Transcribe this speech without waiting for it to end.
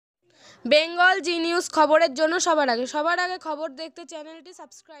বেঙ্গল জি news খবরের জন্য সবার আগে খবর দেখতে চ্যানেলটি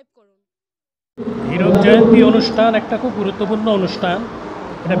সাবস্ক্রাইব করুন। হীরক জয়ন্তী অনুষ্ঠান একটা খুব গুরুত্বপূর্ণ অনুষ্ঠান।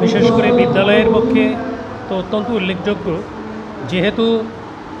 এটা বিশেষ করে বিদ্যালয়ের পক্ষে তো অত্যন্ত উল্লেখযোগ্য, যেহেতু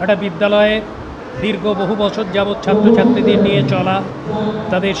একটা বিদ্যালয়ে দীর্ঘ বহু বছর যাবৎ ছাত্রছাত্রীদের নিয়ে চলা,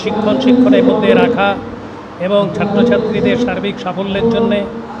 তাদের শিক্ষণের মধ্যে রাখা এবং ছাত্রছাত্রীদের সার্বিক সাফল্যের জন্যে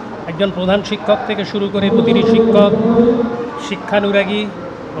একজন প্রধান শিক্ষক থেকে শুরু করে প্রতিটি শিক্ষক, শিক্ষানুরাগী,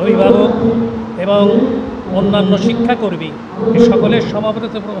 অভিভাবক এবং অন্যান্য শিক্ষাকর্মী সকলের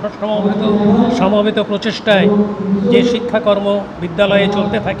সমবেত প্রচেষ্টায় যে শিক্ষাকর্ম বিদ্যালয়ে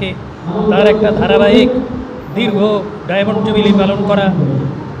চলতে থাকে তার একটা ধারাবাহিক দীর্ঘ ডায়মন্ড জুবিলি পালন করা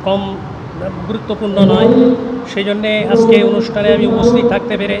কম গুরুত্বপূর্ণ নয়। সেই জন্যে আজকে অনুষ্ঠানে আমি উপস্থিত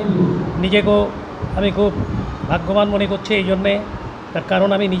থাকতে পেরে নিজেকেও আমি খুব ভাগ্যবান মনে করছি। এই জন্যে তার কারণ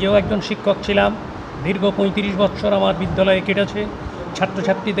আমি নিজেও একজন শিক্ষক ছিলাম, দীর্ঘ ৩৫ বছর আমার বিদ্যালয়ে কেটেছে।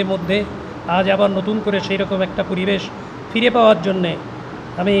 ছাত্রছাত্রীদের মধ্যে আজ আবার নতুন করে সেই রকম একটা পরিবেশ ফিরে পাওয়ার জন্যে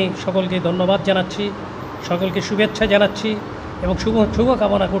আমি সকলকে ধন্যবাদ জানাচ্ছি, সকলকে শুভেচ্ছা জানাচ্ছি এবং শুভ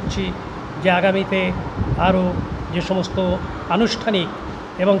কামনা করছি যে আগামীতে আরও যে সমস্ত আনুষ্ঠানিক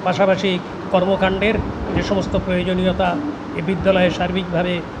এবং পাশাপাশি কর্মকাণ্ডের যে সমস্ত প্রয়োজনীয়তা এই বিদ্যালয়ে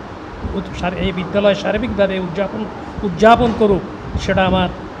সার্বিকভাবে উদযাপন করুক, সেটা আমার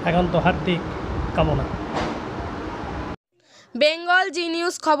একান্ত হার্দিক কামনা। বেঙ্গল জি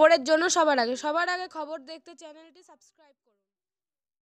নিউজ খবরের জন্য সবার আগে খবর দেখতে চ্যানেলটি সাবস্ক্রাইব